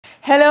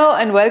Hello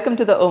and welcome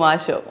to the Oma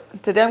Show.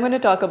 Today I'm going to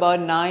talk about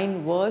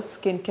 9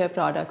 worst skincare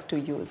products to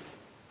use.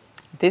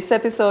 This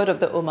episode of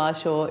the Oma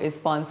Show is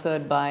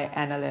sponsored by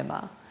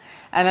Analema.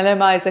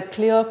 Analema is a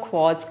clear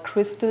quartz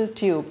crystal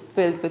tube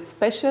filled with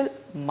special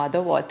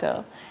mother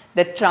water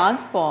that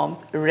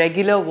transforms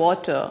regular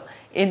water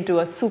into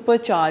a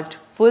supercharged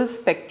full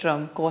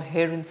spectrum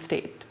coherent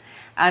state.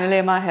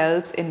 Analema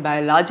helps in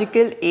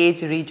biological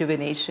age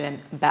rejuvenation,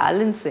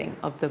 balancing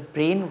of the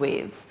brain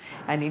waves,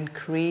 and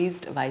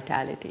increased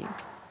vitality.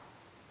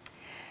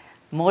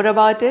 More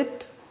about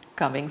it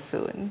coming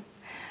soon.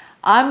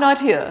 I'm not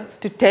here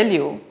to tell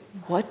you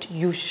what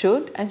you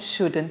should and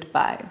shouldn't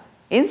buy.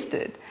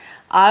 Instead,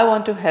 I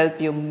want to help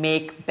you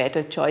make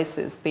better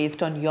choices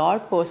based on your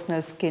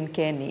personal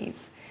skincare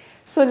needs.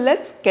 So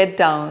let's get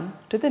down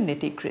to the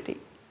nitty-gritty.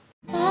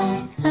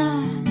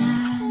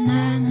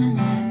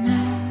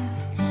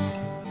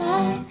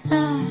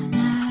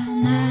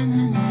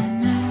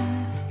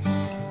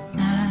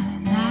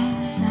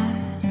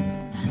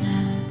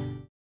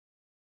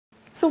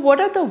 So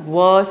what are the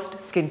worst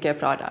skincare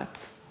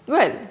products?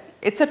 Well,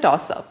 it's a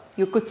toss-up.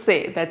 You could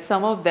say that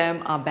some of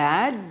them are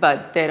bad,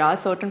 but there are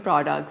certain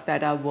products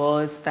that are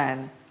worse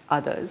than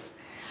others.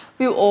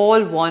 We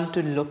all want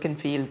to look and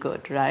feel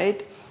good,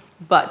 right?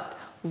 But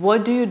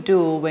what do you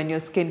do when your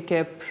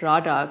skincare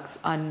products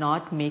are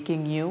not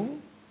making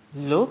you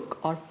look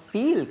or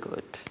feel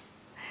good?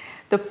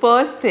 The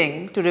first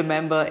thing to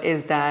remember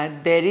is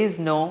that there is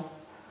no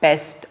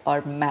best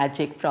or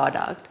magic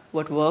product.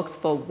 What works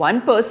for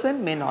one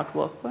person may not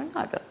work for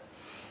another.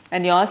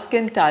 And your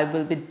skin type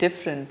will be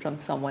different from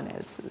someone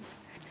else's.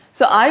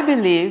 So I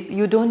believe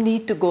you don't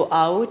need to go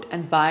out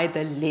and buy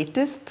the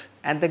latest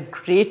and the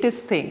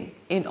greatest thing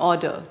in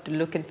order to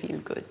look and feel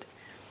good.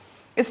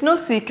 It's no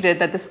secret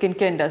that the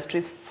skincare industry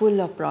is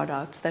full of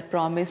products that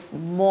promise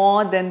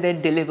more than they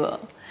deliver.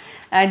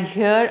 And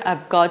here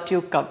I've got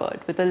you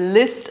covered with a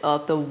list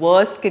of the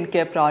worst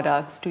skincare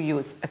products to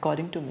use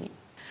according to me.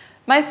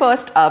 My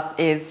first up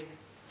is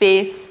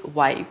face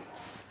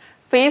wipes.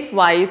 Face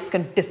wipes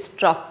can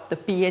disrupt the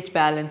pH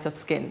balance of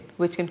skin,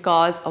 which can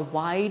cause a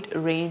wide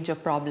range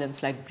of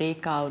problems like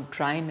breakout,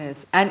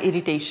 dryness, and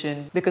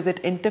irritation because it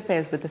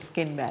interferes with the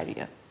skin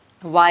barrier.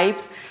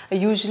 Wipes are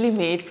usually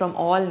made from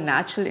all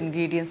natural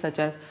ingredients such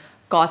as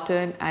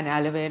cotton and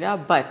aloe vera,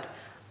 but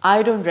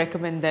I don't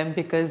recommend them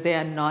because they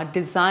are not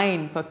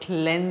designed for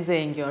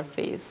cleansing your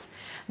face.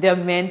 They are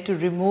meant to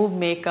remove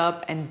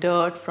makeup and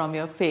dirt from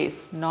your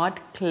face, not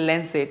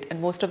cleanse it,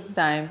 and most of the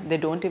time they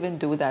don't even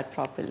do that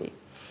properly.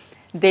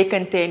 They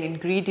contain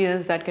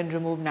ingredients that can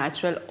remove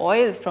natural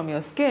oils from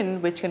your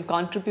skin, which can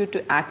contribute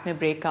to acne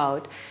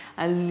breakout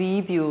and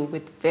leave you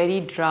with very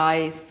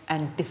dry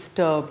and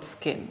disturbed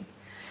skin.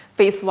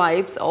 Face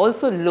wipes are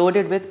also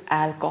loaded with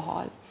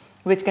alcohol,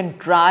 which can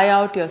dry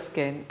out your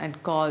skin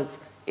and cause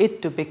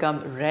it to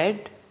become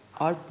red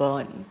or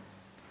burn.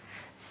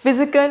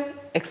 Physical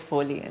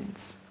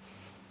exfoliants.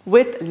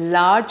 With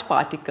large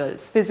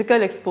particles, physical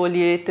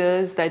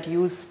exfoliators that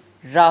use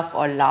rough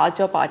or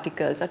larger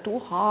particles are too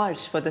harsh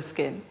for the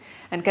skin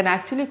and can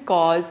actually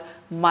cause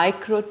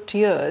micro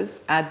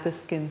tears at the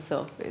skin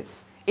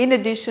surface. In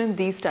addition,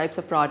 these types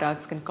of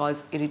products can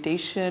cause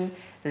irritation,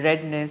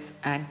 redness,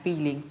 and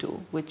peeling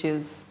too, which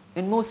is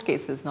in most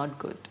cases not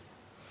good.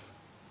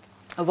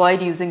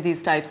 Avoid using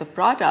these types of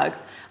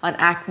products on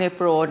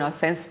acne-prone or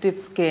sensitive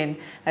skin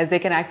as they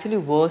can actually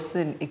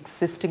worsen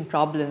existing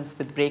problems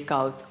with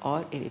breakouts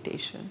or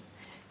irritation.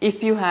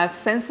 If you have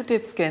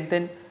sensitive skin,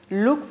 then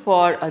look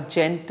for a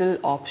gentle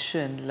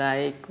option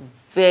like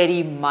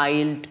very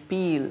mild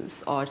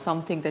peels or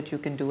something that you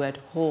can do at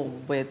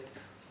home with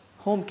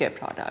home care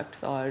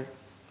products or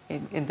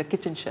in the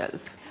kitchen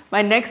shelf.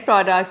 My next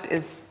product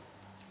is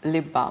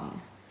lip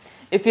balm.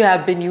 If you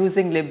have been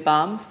using lip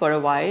balms for a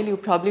while, you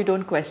probably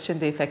don't question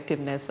the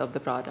effectiveness of the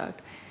product.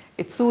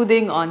 It's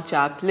soothing on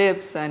chapped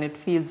lips and it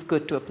feels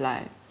good to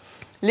apply.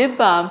 Lip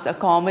balms are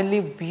commonly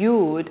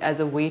viewed as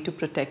a way to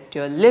protect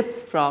your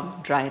lips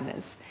from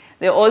dryness.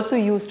 They're also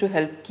used to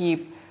help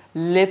keep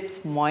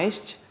lips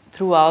moist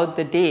throughout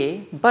the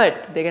day,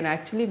 but they can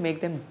actually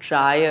make them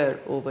drier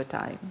over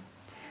time.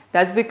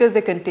 That's because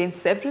they contain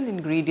several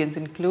ingredients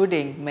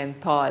including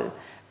menthol,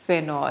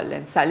 phenol,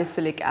 and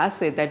salicylic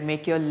acid that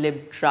make your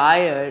lip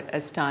drier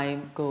as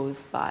time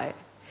goes by.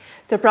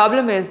 The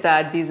problem is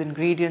that these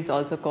ingredients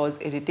also cause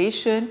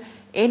irritation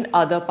in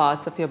other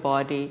parts of your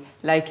body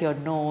like your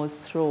nose,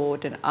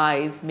 throat, and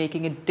eyes,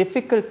 making it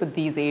difficult for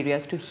these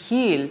areas to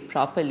heal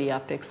properly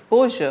after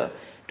exposure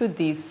to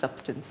these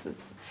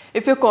substances.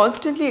 If you're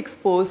constantly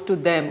exposed to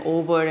them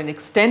over an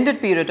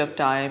extended period of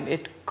time,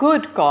 it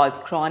could cause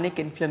chronic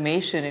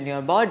inflammation in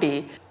your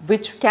body,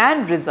 which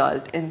can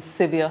result in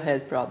severe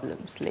health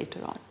problems later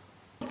on.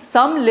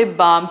 Some lip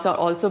balms are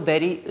also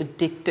very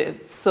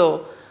addictive.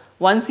 So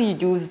once you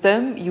use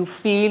them, you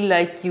feel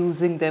like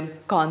using them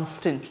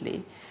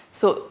constantly.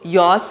 So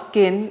your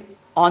skin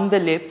on the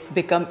lips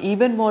become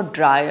even more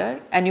drier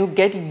and you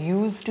get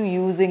used to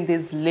using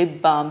these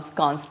lip balms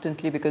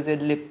constantly because your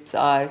lips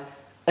are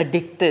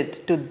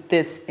addicted to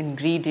this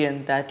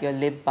ingredient that your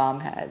lip balm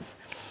has.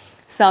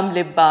 Some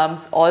lip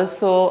balms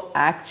also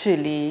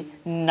actually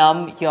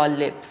numb your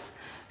lips.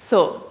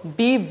 So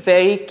be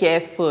very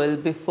careful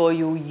before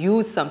you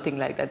use something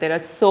like that. There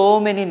are so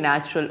many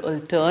natural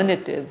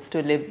alternatives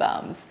to lip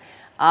balms.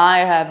 I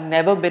have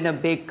never been a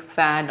big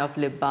fan of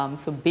lip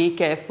balms, so be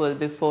careful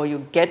before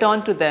you get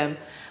onto them,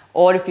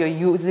 or if you're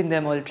using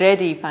them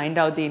already, find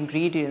out the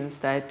ingredients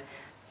that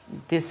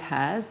this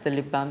has, the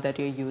lip balm that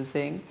you're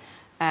using.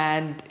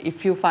 And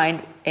if you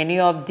find any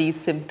of these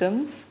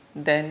symptoms,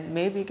 then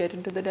maybe get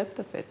into the depth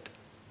of it.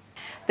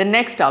 The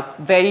next up,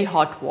 very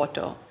hot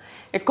water.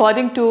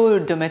 According to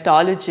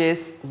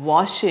dermatologists,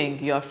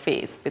 washing your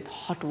face with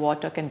hot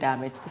water can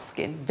damage the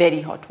skin,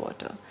 very hot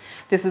water.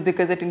 This is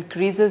because it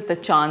increases the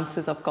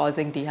chances of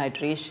causing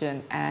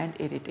dehydration and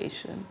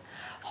irritation.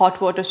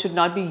 Hot water should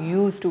not be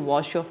used to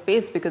wash your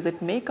face because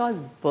it may cause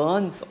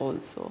burns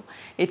also.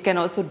 It can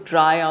also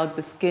dry out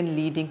the skin,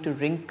 leading to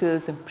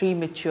wrinkles and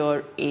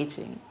premature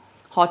aging.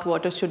 Hot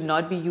water should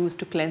not be used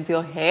to cleanse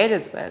your hair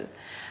as well.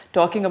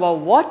 Talking about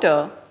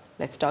water,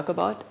 let's talk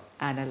about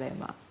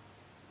analemma.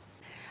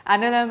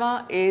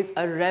 Analemma is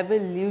a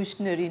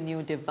revolutionary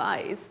new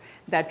device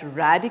that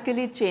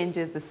radically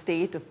changes the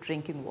state of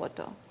drinking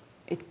water.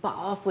 It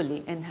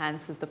powerfully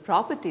enhances the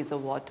properties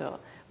of water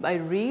by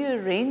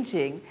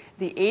rearranging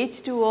the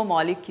H2O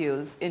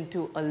molecules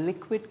into a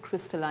liquid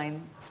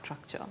crystalline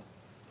structure.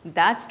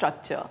 That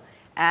structure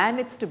and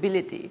its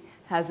stability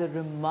has a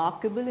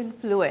remarkable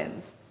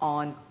influence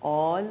on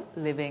all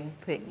living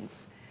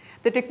things.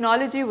 The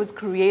technology was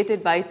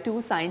created by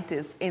two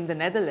scientists in the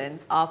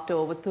Netherlands after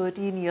over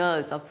 13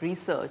 years of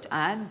research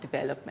and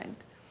development.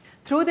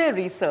 Through their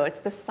research,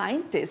 the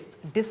scientists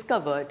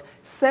discovered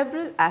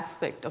several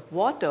aspects of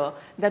water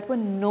that were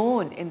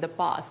known in the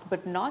past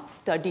but not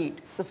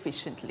studied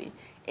sufficiently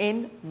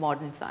in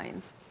modern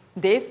science.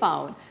 They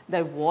found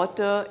that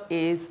water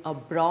is a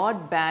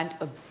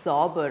broadband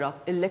absorber of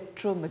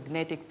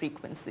electromagnetic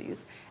frequencies,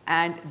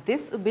 and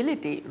this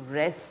ability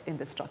rests in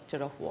the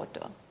structure of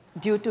water.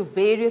 Due to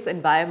various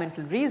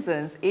environmental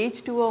reasons,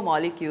 H2O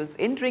molecules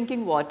in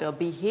drinking water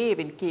behave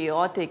in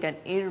chaotic and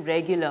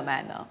irregular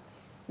manner.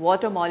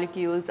 Water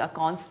molecules are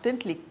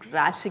constantly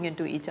crashing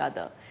into each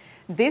other.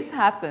 This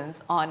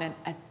happens on an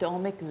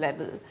atomic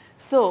level,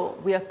 so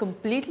we are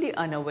completely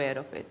unaware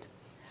of it.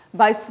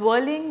 By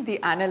swirling the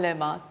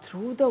analemma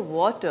through the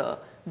water,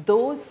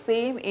 those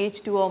same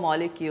H2O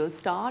molecules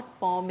start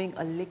forming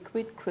a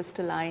liquid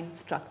crystalline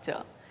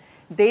structure.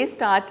 They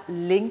start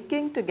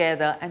linking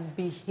together and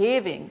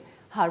behaving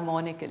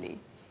harmonically.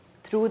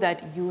 Through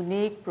that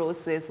unique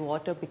process,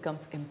 water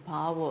becomes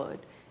empowered,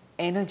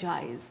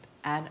 energized,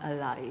 and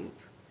alive.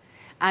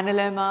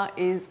 Analemma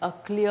is a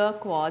clear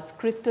quartz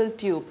crystal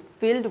tube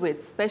filled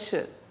with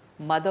special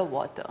mother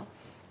water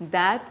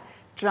that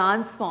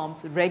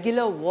transforms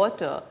regular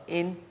water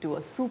into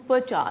a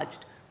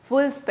supercharged,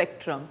 full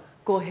spectrum,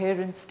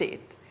 coherent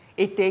state.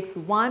 It takes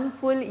 1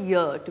 full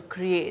year to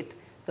create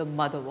the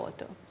mother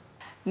water.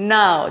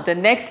 Now, the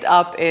next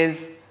up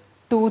is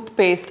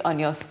toothpaste on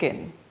your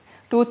skin.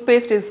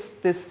 Toothpaste is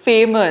this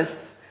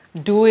famous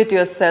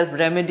do-it-yourself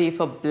remedy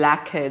for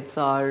blackheads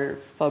or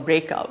for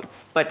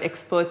breakouts, but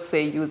experts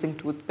say using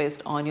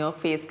toothpaste on your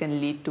face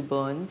can lead to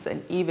burns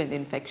and even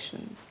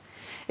infections.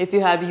 If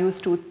you have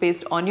used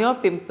toothpaste on your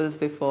pimples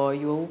before,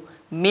 you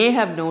may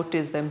have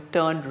noticed them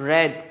turn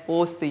red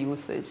post the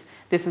usage.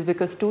 This is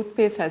because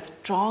toothpaste has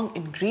strong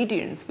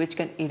ingredients which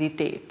can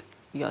irritate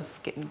your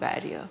skin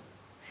barrier.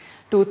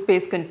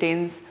 Toothpaste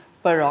contains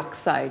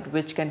peroxide,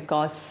 which can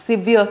cause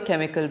severe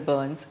chemical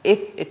burns if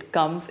it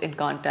comes in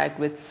contact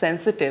with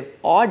sensitive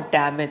or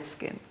damaged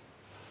skin.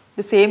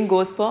 The same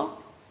goes for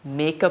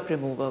makeup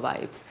remover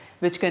wipes,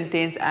 which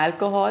contains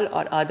alcohol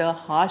or other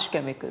harsh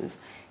chemicals.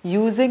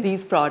 Using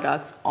these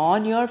products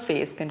on your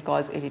face can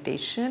cause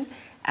irritation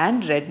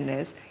and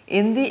redness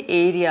in the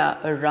area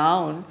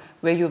around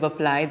where you've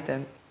applied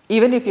them,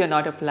 even if you're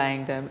not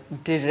applying them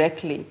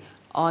directly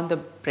on the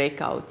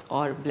breakouts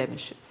or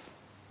blemishes.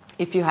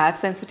 If you have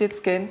sensitive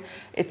skin,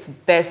 it's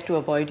best to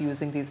avoid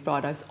using these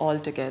products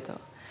altogether.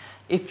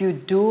 If you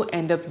do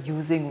end up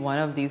using one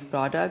of these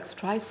products,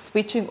 try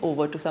switching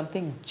over to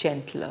something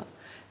gentler.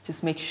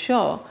 Just make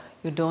sure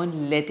you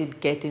don't let it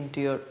get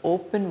into your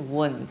open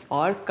wounds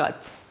or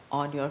cuts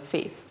on your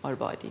face or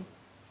body.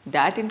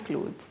 That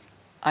includes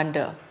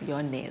under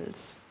your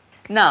nails.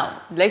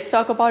 Now, let's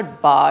talk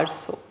about bar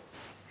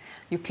soaps.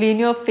 You clean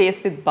your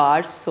face with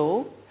bar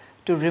soap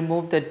to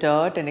remove the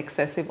dirt and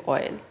excessive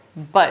oil.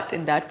 But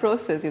in that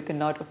process, you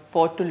cannot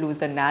afford to lose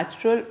the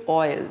natural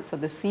oils of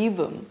the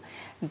sebum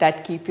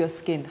that keep your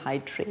skin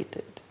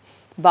hydrated.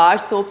 Bar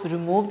soaps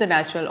remove the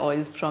natural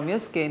oils from your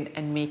skin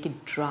and make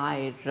it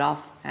dry,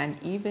 rough, and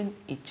even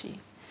itchy.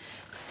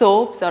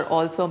 Soaps are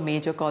also a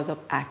major cause of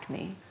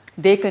acne.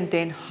 They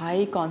contain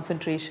high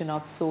concentration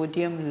of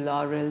sodium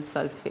lauryl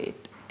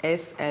sulfate,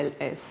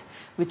 SLS,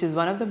 which is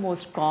one of the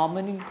most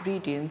common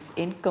ingredients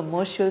in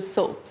commercial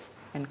soaps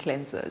and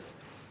cleansers.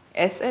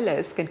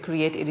 SLS can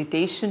create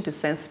irritation to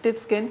sensitive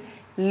skin,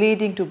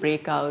 leading to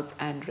breakouts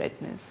and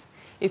redness.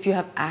 If you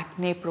have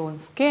acne-prone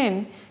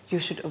skin, you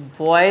should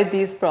avoid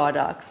these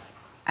products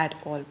at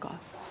all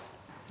costs.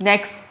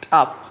 Next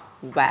up,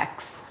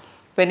 wax.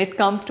 When it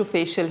comes to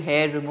facial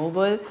hair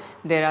removal,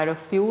 there are a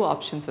few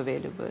options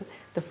available.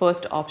 The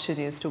first option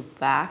is to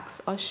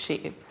wax or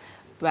shave.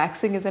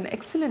 Waxing is an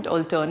excellent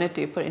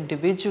alternative for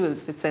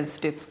individuals with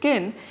sensitive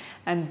skin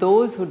and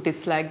those who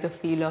dislike the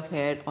feel of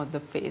hair on the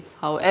face.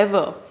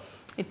 However,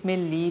 it may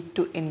lead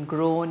to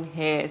ingrown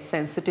hair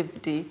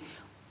sensitivity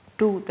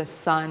to the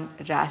sun,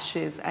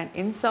 rashes, and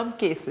in some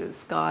cases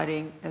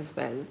scarring as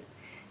well.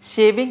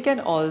 Shaving can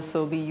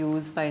also be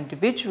used by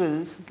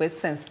individuals with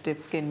sensitive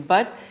skin,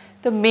 but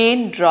the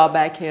main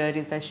drawback here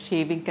is that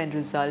shaving can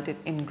result in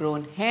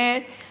ingrown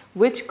hair,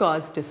 which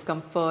cause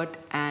discomfort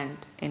and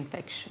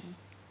infection.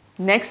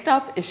 Next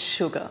up is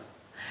sugar.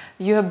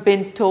 You have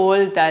been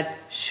told that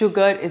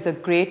sugar is a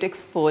great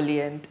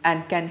exfoliant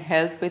and can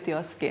help with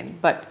your skin,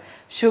 but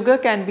sugar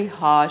can be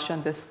harsh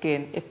on the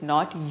skin if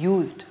not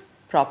used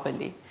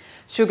properly.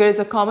 Sugar is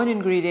a common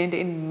ingredient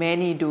in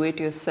many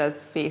do-it-yourself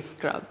face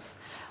scrubs.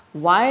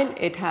 While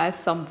it has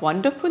some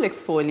wonderful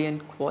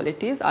exfoliant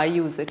qualities, I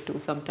use it too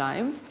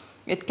sometimes,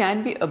 it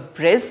can be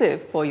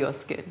abrasive for your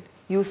skin.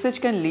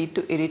 Usage can lead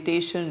to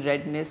irritation,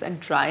 redness, and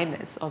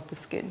dryness of the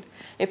skin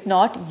if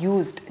not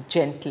used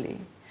gently.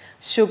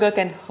 Sugar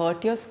can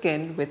hurt your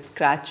skin with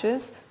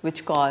scratches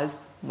which cause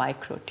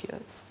micro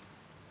tears.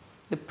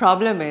 The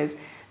problem is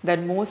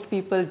that most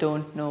people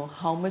don't know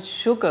how much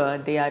sugar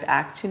they are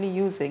actually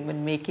using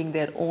when making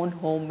their own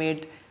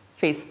homemade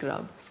face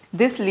scrub.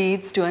 This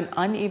leads to an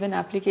uneven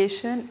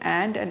application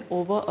and an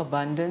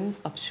overabundance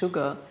of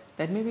sugar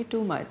that may be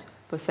too much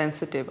for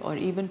sensitive or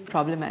even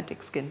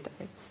problematic skin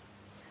types.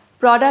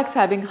 Products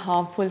having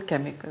harmful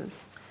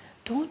chemicals.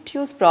 Don't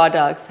use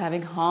products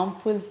having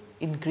harmful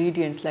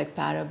ingredients like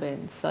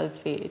parabens,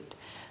 sulfate.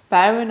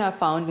 Parabens are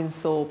found in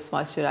soaps,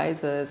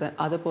 moisturizers, and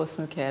other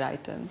personal care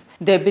items.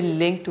 They've been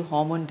linked to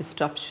hormone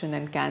disruption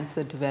and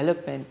cancer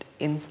development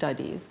in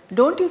studies.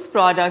 Don't use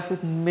products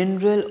with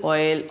mineral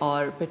oil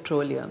or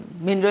petroleum.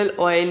 Mineral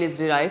oil is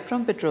derived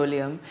from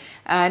petroleum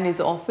and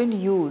is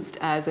often used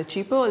as a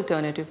cheaper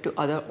alternative to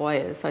other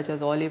oils such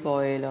as olive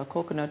oil or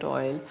coconut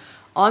oil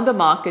on the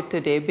market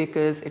today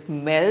because it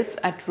melts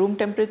at room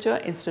temperature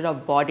instead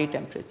of body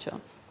temperature,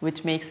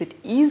 which makes it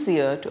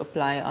easier to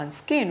apply on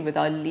skin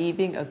without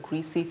leaving a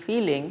greasy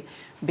feeling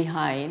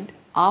behind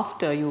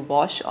after you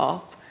wash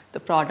off the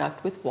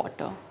product with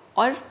water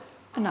or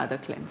another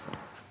cleanser.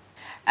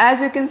 As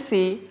you can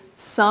see,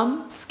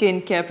 some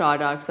skincare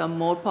products are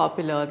more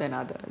popular than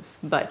others,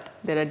 but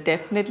there are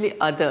definitely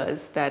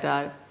others that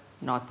are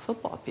not so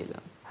popular.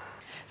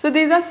 So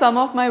these are some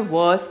of my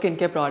worst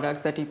skincare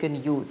products that you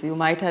can use. You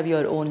might have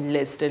your own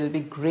list. It will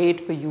be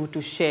great for you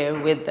to share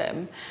with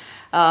them.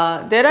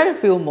 There are a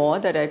few more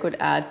that I could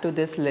add to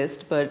this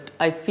list, but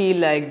I feel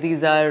like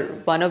these are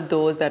one of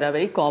those that are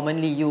very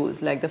commonly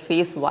used, like the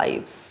face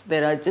wipes.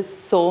 There are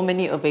just so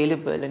many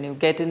available, and you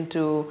get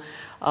into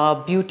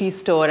a beauty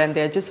store and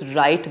they're just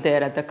right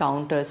there at the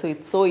counter, so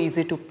it's so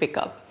easy to pick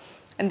up.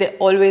 And they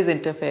always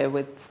interfere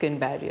with skin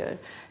barrier.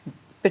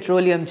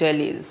 Petroleum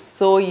jellies,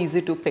 so easy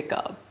to pick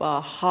up.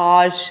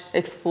 Harsh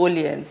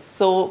exfoliants,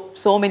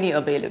 so many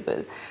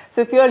available.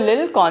 So if you're a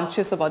little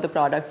conscious about the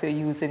products you're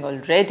using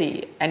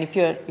already, and if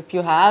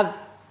you have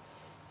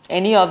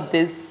any of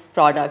these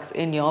products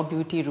in your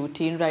beauty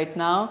routine right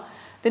now,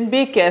 then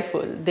be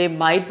careful. They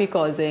might be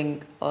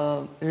causing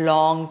a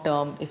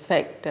long-term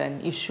effect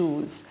and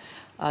issues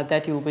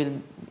that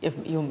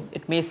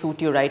it may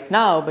suit you right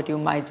now, but you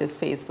might just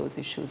face those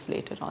issues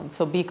later on.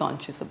 So be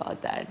conscious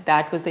about that.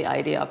 That was the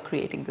idea of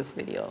creating this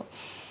video.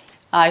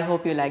 I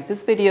hope you like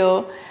this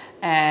video,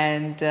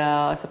 and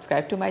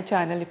subscribe to my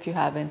channel if you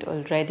haven't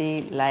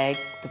already. Like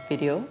the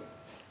video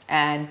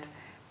and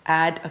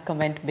add a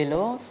comment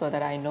below so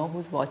that I know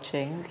who's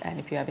watching, and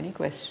if you have any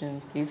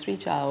questions, please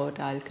reach out.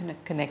 I'll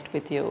connect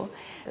with you.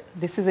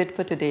 This is it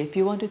for today. If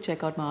you want to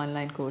check out my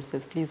online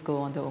courses, please go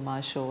on the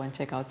Oma Show and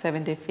check out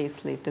 7-Day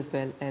Facelift as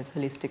well as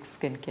Holistic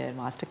Skincare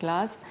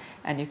Masterclass.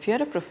 And if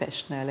you're a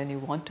professional and you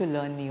want to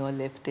learn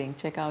neolifting,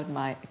 check out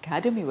my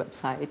academy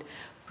website,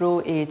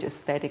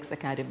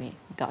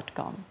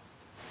 proageaestheticsacademy.com.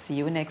 See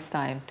you next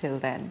time. Till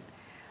then,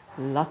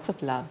 lots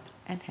of love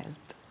and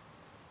health.